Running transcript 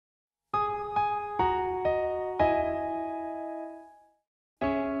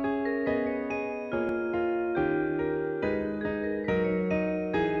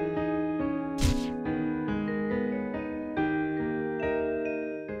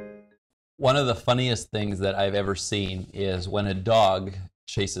One of the funniest things that I've ever seen is when a dog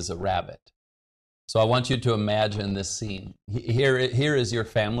chases a rabbit. So I want you to imagine this scene. Here is your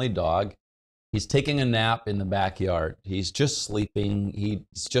family dog. He's taking a nap in the backyard. He's just sleeping.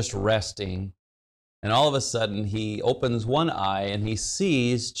 He's just resting. And all of a sudden, he opens one eye and he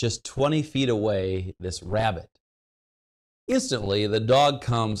sees just 20 feet away this rabbit. Instantly, the dog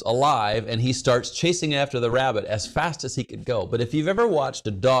comes alive and he starts chasing after the rabbit as fast as he could go. But if you've ever watched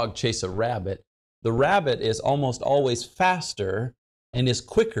a dog chase a rabbit, the rabbit is almost always faster and is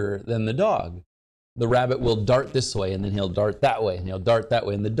quicker than the dog. The rabbit will dart this way and then he'll dart that way and he'll dart that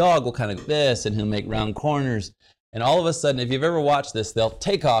way. And the dog will kind of this and he'll make round corners. And all of a sudden, if you've ever watched this, they'll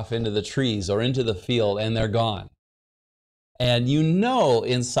take off into the trees or into the field and they're gone. And you know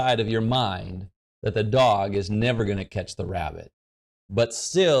inside of your mind that the dog is never going to catch the rabbit. But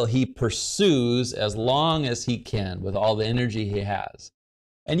still, he pursues as long as he can with all the energy he has.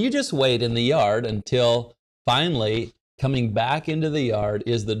 And you just wait in the yard until finally, coming back into the yard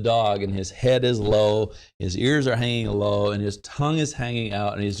is the dog, and his head is low, his ears are hanging low, and his tongue is hanging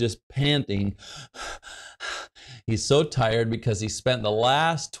out, and he's just panting. He's so tired because he spent the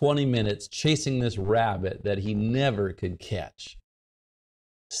last 20 minutes chasing this rabbit that he never could catch.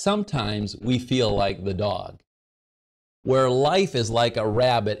 Sometimes we feel like the dog, where life is like a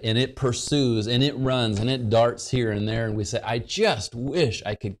rabbit and it pursues and it runs and it darts here and there, and we say, I just wish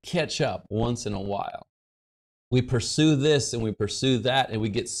I could catch up once in a while. We pursue this and we pursue that, and we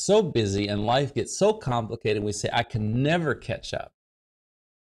get so busy and life gets so complicated, we say, I can never catch up.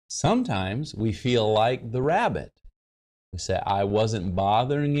 Sometimes we feel like the rabbit. We say, I wasn't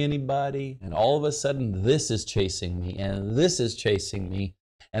bothering anybody, and all of a sudden this is chasing me and this is chasing me.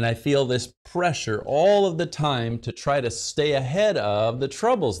 And I feel this pressure all of the time to try to stay ahead of the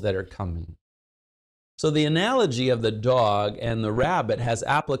troubles that are coming. So the analogy of the dog and the rabbit has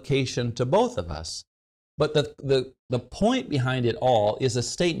application to both of us. But the point behind it all is a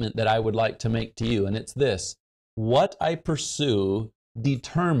statement that I would like to make to you, and it's this: what I pursue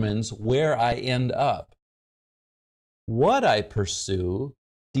determines where I end up. What I pursue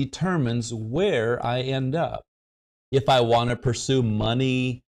determines where I end up. If I want to pursue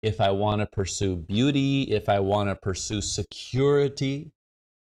money, if I want to pursue beauty, if I want to pursue security,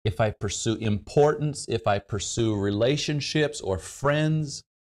 if I pursue importance, if I pursue relationships or friends,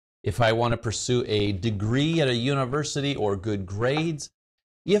 if I want to pursue a degree at a university or good grades,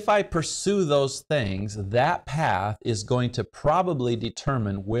 if I pursue those things, that path is going to probably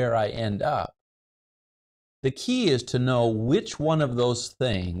determine where I end up. The key is to know which one of those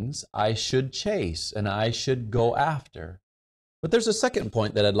things I should chase and I should go after. But there's a second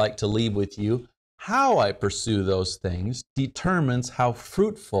point that I'd like to leave with you. How I pursue those things determines how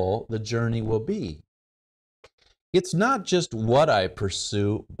fruitful the journey will be. It's not just what I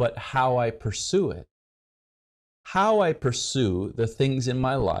pursue, but how I pursue it. How I pursue the things in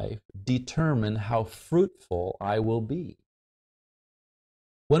my life determine how fruitful I will be.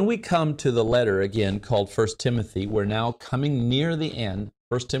 When we come to the letter again called 1 Timothy, we're now coming near the end,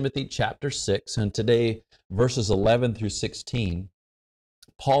 1 Timothy chapter 6, and today verses 11 through 16.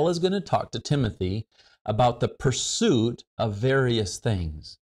 Paul is going to talk to Timothy about the pursuit of various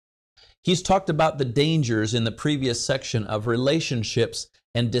things. He's talked about the dangers in the previous section of relationships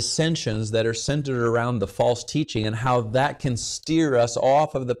and dissensions that are centered around the false teaching and how that can steer us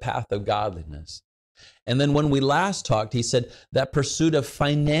off of the path of godliness. And then when we last talked, he said that pursuit of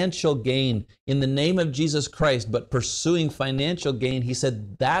financial gain in the name of Jesus Christ, but pursuing financial gain, he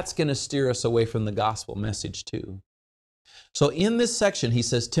said that's going to steer us away from the gospel message too. So in this section, he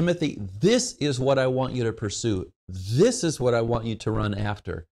says, Timothy, this is what I want you to pursue. This is what I want you to run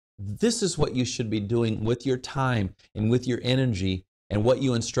after. This is what you should be doing with your time and with your energy and what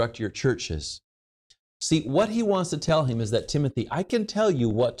you instruct your churches. See, what he wants to tell him is that, Timothy, I can tell you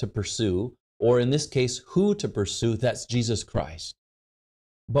what to pursue, or in this case, who to pursue. That's Jesus Christ.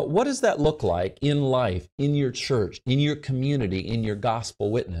 But what does that look like in life, in your church, in your community, in your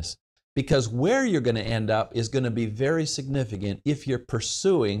gospel witness? Because where you're going to end up is going to be very significant if you're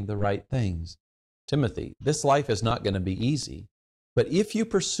pursuing the right things. Timothy, this life is not going to be easy. But if you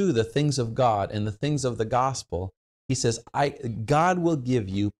pursue the things of God and the things of the gospel, he says, God will give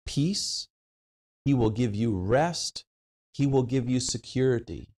you peace. He will give you rest. He will give you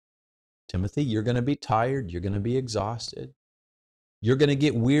security. Timothy, you're going to be tired. You're going to be exhausted. You're going to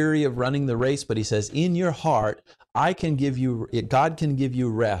get weary of running the race. But he says, in your heart, God can give you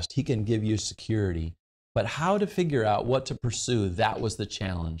rest. He can give you security. But how to figure out what to pursue, that was the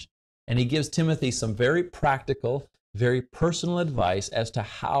challenge. And he gives Timothy some very practical, very personal advice as to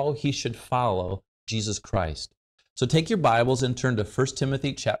how he should follow Jesus Christ. So take your Bibles and turn to 1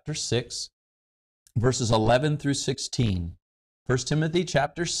 Timothy chapter 6, verses 11 through 16. 1 Timothy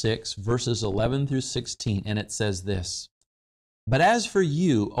chapter 6, verses 11 through 16, and it says this: "But as for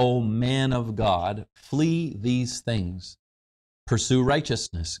you, O man of God, flee these things. Pursue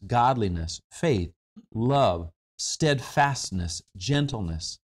righteousness, godliness, faith, love, steadfastness,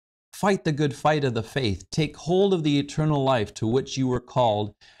 gentleness. Fight the good fight of the faith. Take hold of the eternal life to which you were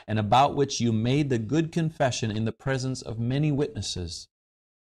called and about which you made the good confession in the presence of many witnesses.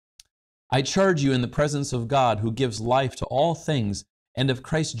 I charge you in the presence of God, who gives life to all things, and of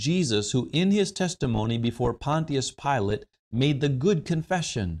Christ Jesus, who in his testimony before Pontius Pilate made the good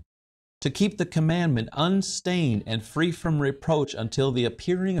confession, to keep the commandment unstained and free from reproach until the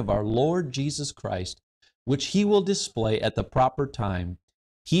appearing of our Lord Jesus Christ, which he will display at the proper time.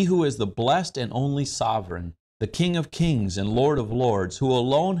 He who is the blessed and only sovereign, the King of kings and Lord of lords, who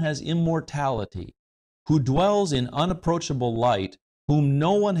alone has immortality, who dwells in unapproachable light, whom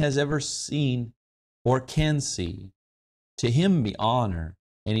no one has ever seen or can see. To him be honor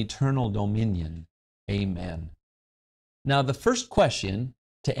and eternal dominion. Amen." Now, the first question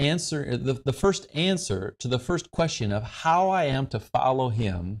to answer, the first answer to the first question of how I am to follow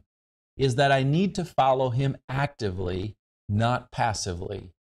him is that I need to follow him actively, not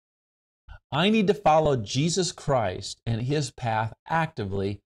passively. I need to follow Jesus Christ and his path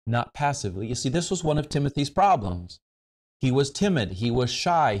actively, not passively. You see, this was one of Timothy's problems. He was timid, he was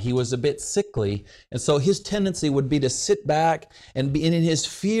shy, he was a bit sickly, and so his tendency would be to sit back and be in his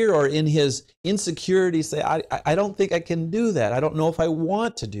fear or in his insecurity say, I don't think I can do that. I don't know if I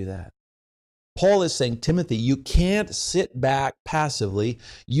want to do that. Paul is saying, Timothy, you can't sit back passively.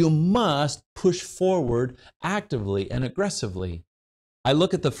 You must push forward actively and aggressively. I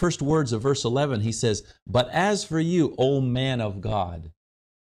look at the first words of verse 11. He says, "But as for you, O man of God."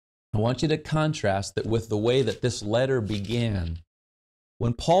 I want you to contrast that with the way that this letter began.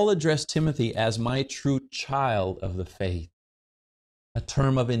 When Paul addressed Timothy as my true child of the faith, a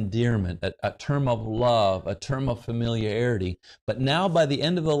term of endearment, a term of love, a term of familiarity. But now by the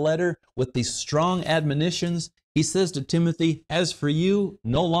end of the letter, with these strong admonitions, he says to Timothy, as for you,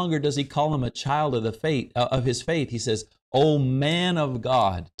 no longer does he call him a child of the faith, of his faith. He says, "O man of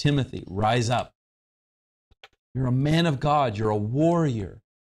God, Timothy, rise up. You're a man of God. You're a warrior.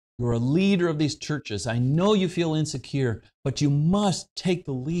 You're a leader of these churches. I know you feel insecure, but you must take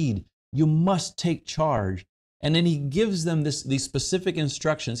the lead. You must take charge." And then he gives them these specific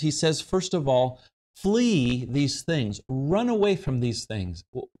instructions. He says, first of all, flee these things. Run away from these things.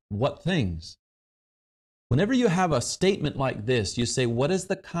 What things? Whenever you have a statement like this, you say, what does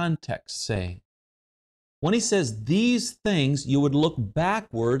the context say? When he says these things, you would look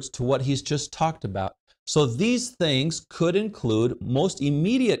backwards to what he's just talked about. So these things could include, most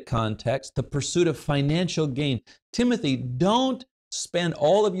immediate context, the pursuit of financial gain. Timothy, don't spend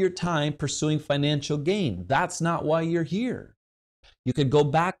all of your time pursuing financial gain. That's not why you're here. You could go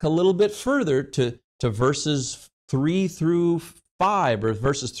back a little bit further to verses 3 through 5 or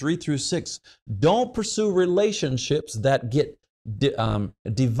verses 3 through 6. Don't pursue relationships that get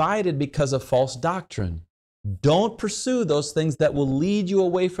divided because of false doctrine. Don't pursue those things that will lead you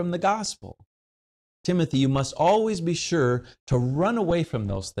away from the gospel. Timothy, you must always be sure to run away from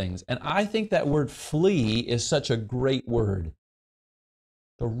those things. And I think that word flee is such a great word.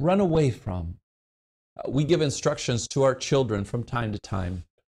 To run away from. We give instructions to our children from time to time.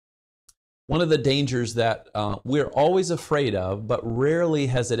 One of the dangers that we're always afraid of, but rarely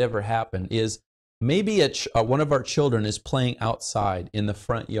has it ever happened, is maybe one of our children is playing outside in the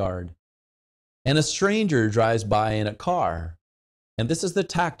front yard, and a stranger drives by in a car. And this is the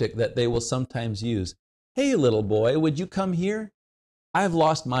tactic that they will sometimes use. "Hey, little boy, would you come here? I've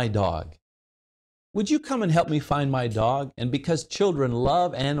lost my dog. Would you come and help me find my dog?" And because children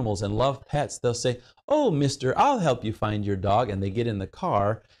love animals and love pets, they'll say, "Oh, mister, I'll help you find your dog." And they get in the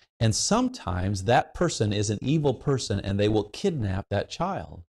car. And sometimes that person is an evil person and they will kidnap that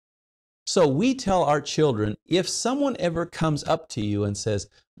child. So we tell our children, if someone ever comes up to you and says,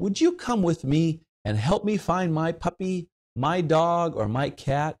 "Would you come with me and help me find my puppy, my dog, or my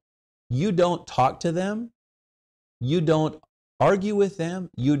cat?" You don't talk to them. You don't argue with them.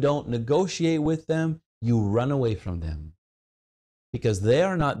 You don't negotiate with them. You run away from them. Because they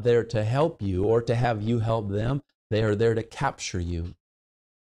are not there to help you or to have you help them. They are there to capture you.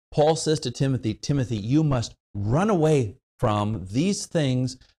 Paul says to Timothy, "Timothy, you must run away from these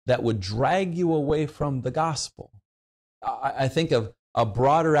things that would drag you away from the gospel." I think of a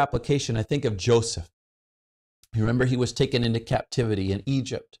broader application. I think of Joseph. You remember he was taken into captivity in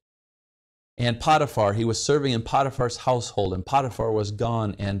Egypt. And Potiphar, he was serving in Potiphar's household, and Potiphar was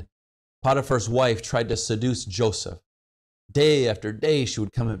gone, and Potiphar's wife tried to seduce Joseph. Day after day, she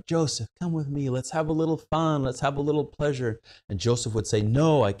would come up, Joseph, come with me. Let's have a little fun. Let's have a little pleasure. And Joseph would say,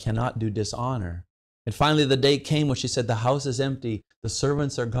 no, I cannot do dishonor. And finally, the day came when she said, the house is empty. The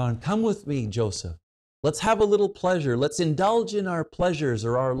servants are gone. Come with me, Joseph. Let's have a little pleasure. Let's indulge in our pleasures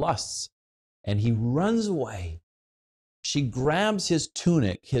or our lusts. And he runs away. She grabs his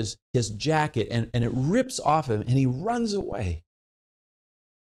tunic, his jacket, and it rips off him, and he runs away.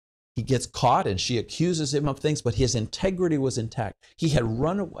 He gets caught, and she accuses him of things, but his integrity was intact. He had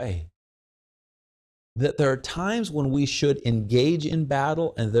run away. That there are times when we should engage in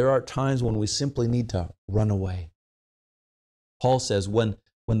battle, and there are times when we simply need to run away. Paul says, when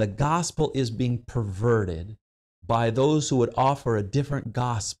the gospel is being perverted by those who would offer a different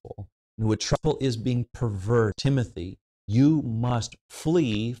gospel, and the gospel is being perverted, Timothy, you must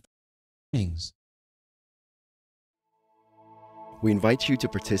flee things. We invite you to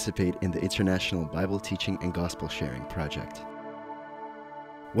participate in the International Bible Teaching and Gospel Sharing Project.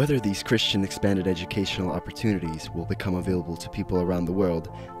 Whether these Christian expanded educational opportunities will become available to people around the world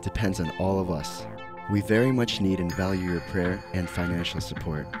depends on all of us. We very much need and value your prayer and financial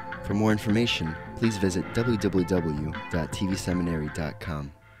support. For more information, please visit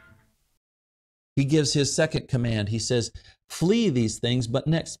www.tvseminary.com. He gives his second command. He says, flee these things, but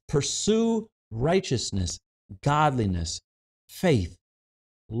next, pursue righteousness, godliness, faith,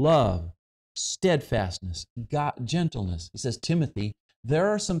 love, steadfastness, gentleness. He says, Timothy, there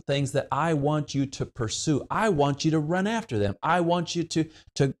are some things that I want you to pursue. I want you to run after them. I want you to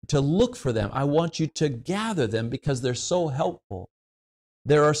look for them. I want you to gather them because they're so helpful.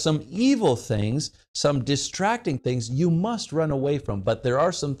 There are some evil things, some distracting things you must run away from, but there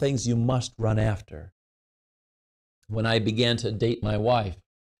are some things you must run after. When I began to date my wife,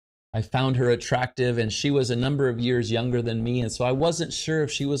 I found her attractive, and she was a number of years younger than me, and so I wasn't sure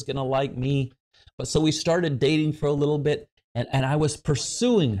if she was going to like me. But so we started dating for a little bit, and I was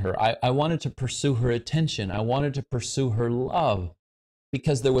pursuing her. I wanted to pursue her attention. I wanted to pursue her love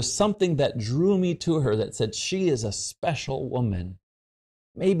because there was something that drew me to her that said, she is a special woman.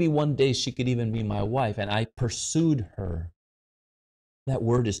 Maybe one day she could even be my wife, and I pursued her. That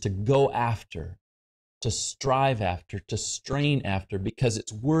word is to go after, to strive after, to strain after, because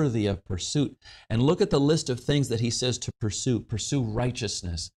it's worthy of pursuit. And look at the list of things that he says to pursue. Pursue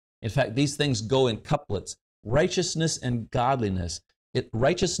righteousness. In fact, these things go in couplets. Righteousness and godliness.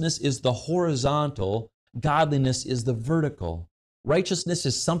 Righteousness is the horizontal, godliness is the vertical. Righteousness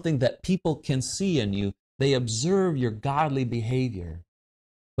is something that people can see in you. They observe your godly behavior.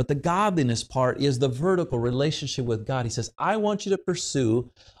 But the godliness part is the vertical relationship with God. He says, I want you to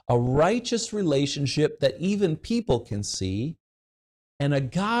pursue a righteous relationship that even people can see, and a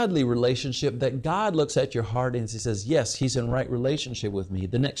godly relationship that God looks at your heart and he says, yes, he's in right relationship with me.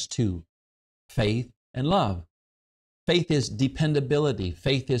 The next two, faith and love. Faith is dependability.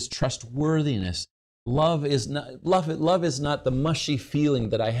 Faith is trustworthiness. Love is not the mushy feeling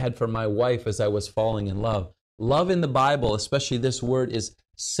that I had for my wife as I was falling in love. Love in the Bible, especially this word, is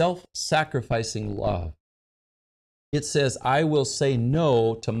self-sacrificing love. It says, I will say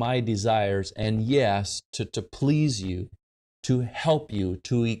no to my desires and yes to please you, to help you,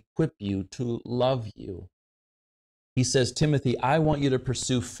 to equip you, to love you. He says, Timothy, I want you to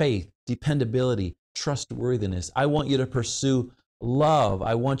pursue faith, dependability, trustworthiness. I want you to pursue love.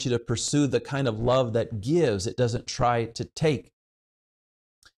 I want you to pursue the kind of love that gives. It doesn't try to take.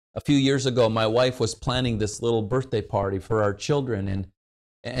 A few years ago, my wife was planning this little birthday party for our children,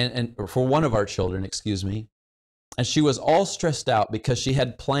 and for one of our children, excuse me. And she was all stressed out because she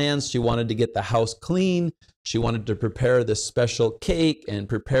had plans. She wanted to get the house clean. She wanted to prepare this special cake and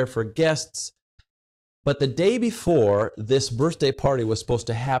prepare for guests. But the day before this birthday party was supposed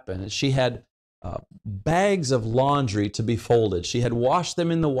to happen, she had bags of laundry to be folded. She had washed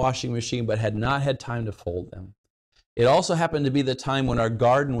them in the washing machine, but had not had time to fold them. It also happened to be the time when our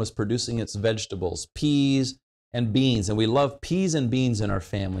garden was producing its vegetables, peas and beans, and we love peas and beans in our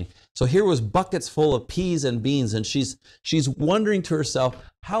family. So here was buckets full of peas and beans, and she's wondering to herself,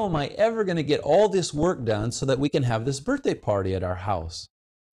 how am I ever going to get all this work done so that we can have this birthday party at our house?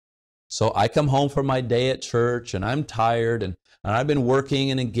 So I come home from my day at church, and I'm tired, and I've been working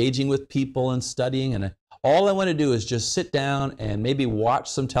and engaging with people and studying, and all I want to do is just sit down and maybe watch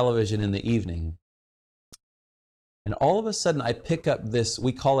some television in the evening. And all of a sudden, I pick up this,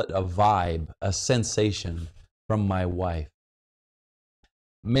 we call it a vibe, a sensation from my wife.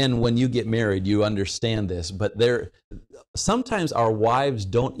 Men, when you get married, you understand this, but sometimes our wives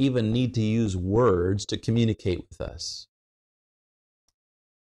don't even need to use words to communicate with us.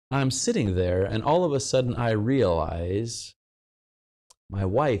 I'm sitting there, and all of a sudden, I realize My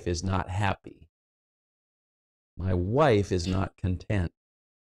wife is not happy. My wife is not content.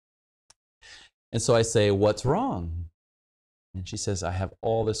 And so I say, what's wrong? And she says, I have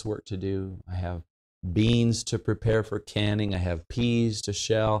all this work to do. I have beans to prepare for canning. I have peas to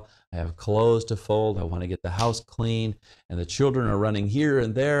shell. I have clothes to fold. I want to get the house clean. And the children are running here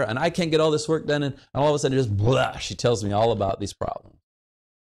and there. And I can't get all this work done. And all of a sudden, just blah, she tells me all about these problems.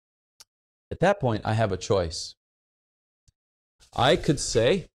 At that point, I have a choice. I could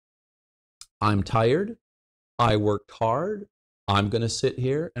say, I'm tired. I worked hard. I'm going to sit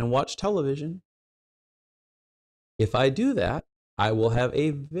here and watch television. If I do that, I will have a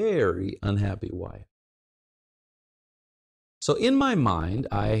very unhappy wife. So in my mind,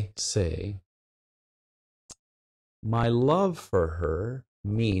 I say, my love for her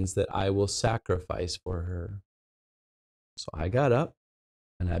means that I will sacrifice for her. So I got up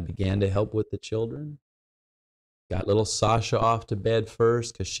and I began to help with the children. Got little Sasha off to bed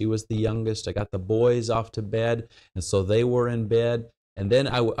first because she was the youngest. I got the boys off to bed, and so they were in bed. And then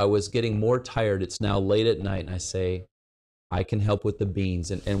I was getting more tired. It's now late at night, and I say, I can help with the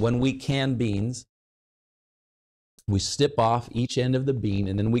beans. And when we can beans, we snip off each end of the bean,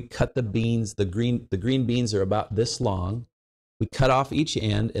 and then we cut the beans. The green beans are about this long. We cut off each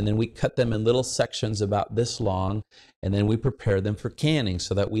end, and then we cut them in little sections about this long, and then we prepare them for canning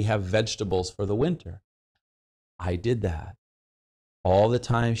so that we have vegetables for the winter. I did that all the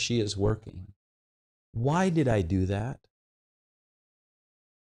time she is working. Why did I do that?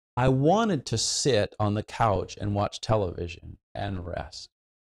 I wanted to sit on the couch and watch television and rest.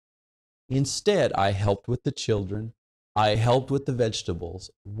 Instead, I helped with the children. I helped with the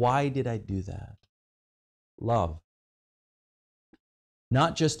vegetables. Why did I do that? Love.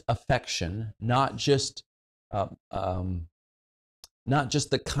 Not just affection, not just the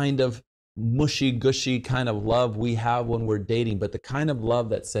kind of mushy-gushy kind of love we have when we're dating, but the kind of love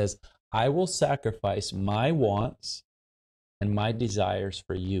that says, I will sacrifice my wants and my desires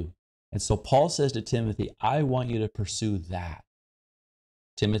for you. And so Paul says to Timothy, I want you to pursue that.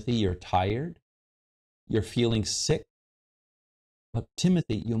 Timothy, you're tired. You're feeling sick. But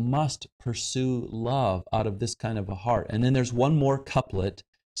Timothy, you must pursue love out of this kind of a heart. And then there's one more couplet,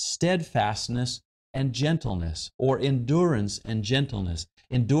 steadfastness and gentleness, or endurance and gentleness.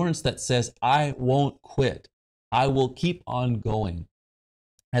 Endurance that says, I won't quit. I will keep on going.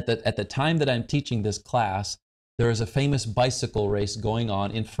 At the time that I'm teaching this class, there is a famous bicycle race going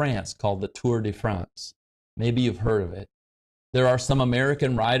on in France called the Tour de France. Maybe you've heard of it. There are some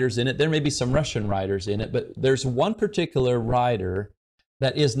American riders in it. There may be some Russian riders in it, but there's one particular rider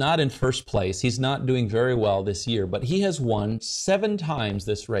that is not in first place. He's not doing very well this year, but he has won 7 times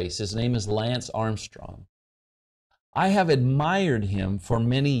this race. His name is Lance Armstrong. I have admired him for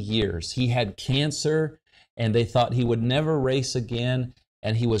many years. He had cancer, and they thought he would never race again,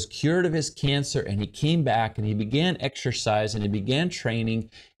 and he was cured of his cancer, and he came back, and he began exercise, and he began training,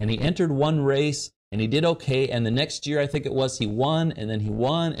 and he entered one race, and he did okay, and the next year, I think it was, he won, and then he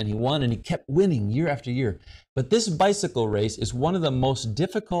won, and he won, and he kept winning year after year. But this bicycle race is one of the most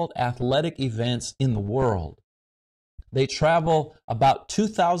difficult athletic events in the world. They travel about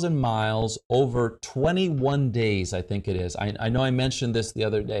 2,000 miles over 21 days, I think it is. I know I mentioned this the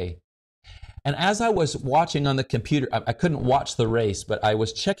other day. And as I was watching on the computer, I couldn't watch the race, but I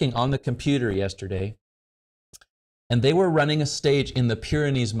was checking on the computer yesterday, and they were running a stage in the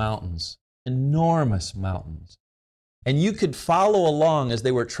Pyrenees Mountains, enormous mountains. And you could follow along as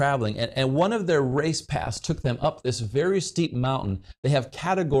they were traveling, and one of their race paths took them up this very steep mountain. They have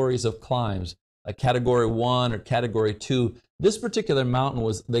categories of climbs, like category 1 or category 2. This particular mountain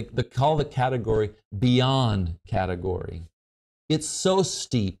was, they call the category beyond category. It's so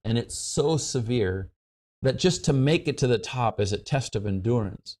steep and it's so severe that just to make it to the top is a test of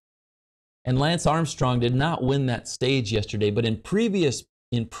endurance. And Lance Armstrong did not win that stage yesterday, but in previous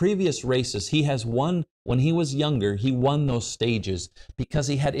races, he has won. When he was younger, he won those stages because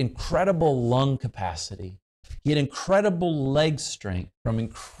he had incredible lung capacity. He had incredible leg strength from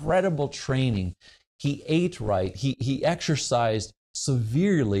incredible training. He ate right. He exercised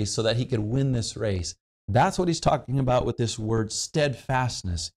severely so that he could win this race. That's what he's talking about with this word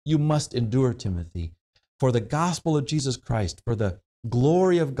steadfastness. You must endure, Timothy, for the gospel of Jesus Christ, for the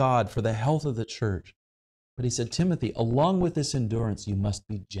glory of God, for the health of the church. But he said, Timothy, along with this endurance, you must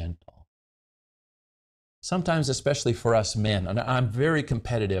be gentle. Sometimes, especially for us men, and I'm very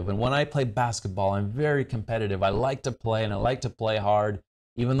competitive, and when I play basketball, I'm very competitive. I like to play, and I like to play hard.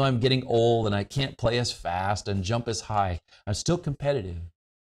 Even though I'm getting old and I can't play as fast and jump as high, I'm still competitive.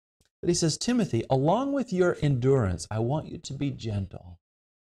 But he says, Timothy, along with your endurance, I want you to be gentle.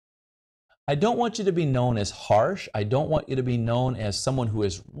 I don't want you to be known as harsh. I don't want you to be known as someone who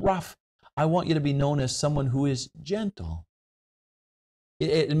is rough. I want you to be known as someone who is gentle.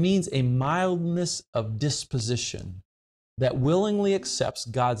 It means a mildness of disposition that willingly accepts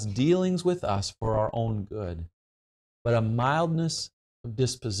God's dealings with us for our own good, but a mildness of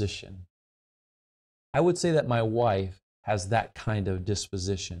disposition. I would say that my wife has that kind of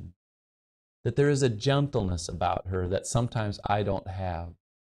disposition, that there is a gentleness about her that sometimes I don't have.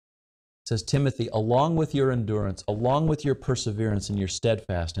 It says, Timothy, along with your endurance, along with your perseverance and your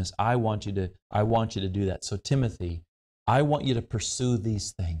steadfastness, I want you to do that. So Timothy, I want you to pursue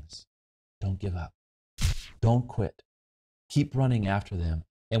these things. Don't give up. Don't quit. Keep running after them.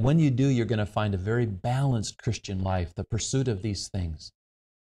 And when you do, you're going to find a very balanced Christian life, the pursuit of these things.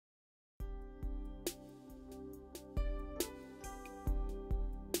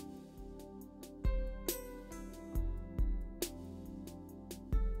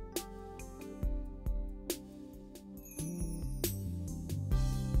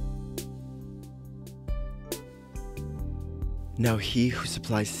 Now he who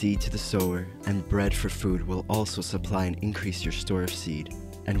supplies seed to the sower and bread for food will also supply and increase your store of seed,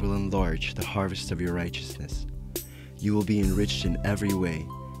 and will enlarge the harvest of your righteousness. You will be enriched in every way,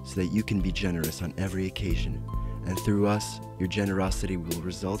 so that you can be generous on every occasion, and through us, your generosity will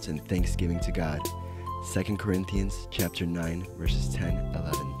result in thanksgiving to God. 2 Corinthians chapter 9, verses 10,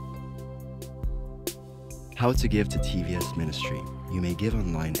 11. How to give to TVS Ministry. You may give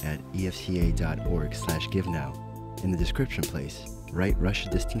online at efca.org/givenow. In the description place, write Russia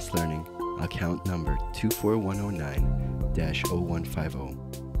Distance Learning, account number 24109-0150.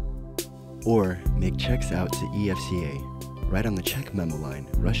 Or make checks out to EFCA. Write on the check memo line,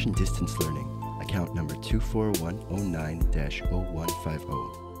 Russian Distance Learning, account number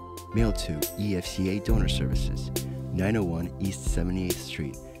 24109-0150. Mail to EFCA Donor Services, 901 East 78th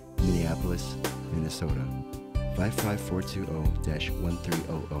Street, Minneapolis, Minnesota,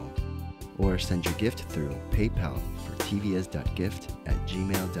 55420-1300. Or send your gift through PayPal for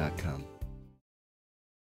tvs.gift@gmail.com.